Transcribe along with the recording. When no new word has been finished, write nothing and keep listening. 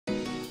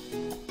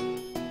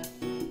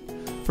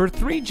For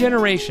 3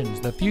 generations,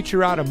 the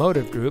Future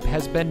Automotive Group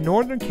has been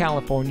Northern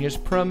California's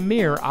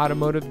premier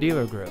automotive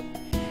dealer group.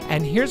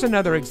 And here's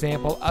another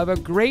example of a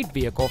great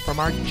vehicle from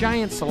our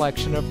giant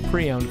selection of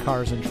pre-owned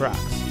cars and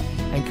trucks.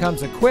 And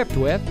comes equipped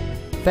with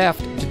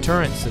theft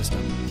deterrent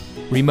system,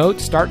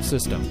 remote start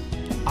system,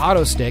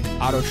 auto stick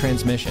auto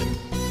transmission,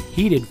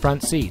 heated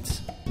front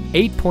seats,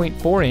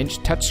 8.4-inch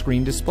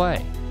touchscreen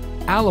display,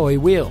 alloy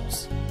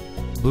wheels,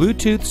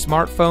 Bluetooth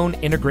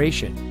smartphone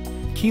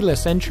integration,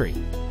 keyless entry,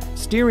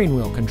 steering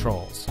wheel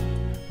controls,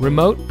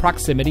 remote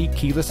proximity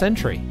keyless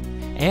entry,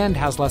 and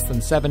has less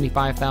than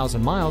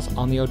 75,000 miles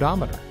on the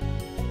odometer.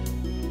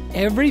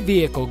 Every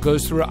vehicle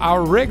goes through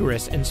our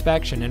rigorous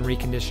inspection and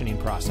reconditioning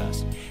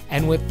process,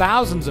 and with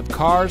thousands of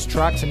cars,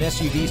 trucks, and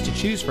SUVs to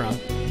choose from,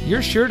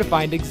 you're sure to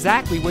find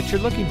exactly what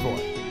you're looking for.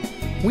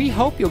 We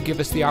hope you'll give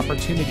us the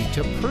opportunity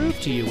to prove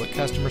to you what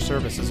customer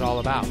service is all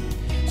about.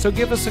 So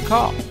give us a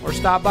call or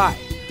stop by.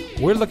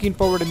 We're looking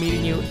forward to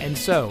meeting you, and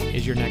so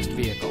is your next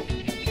vehicle.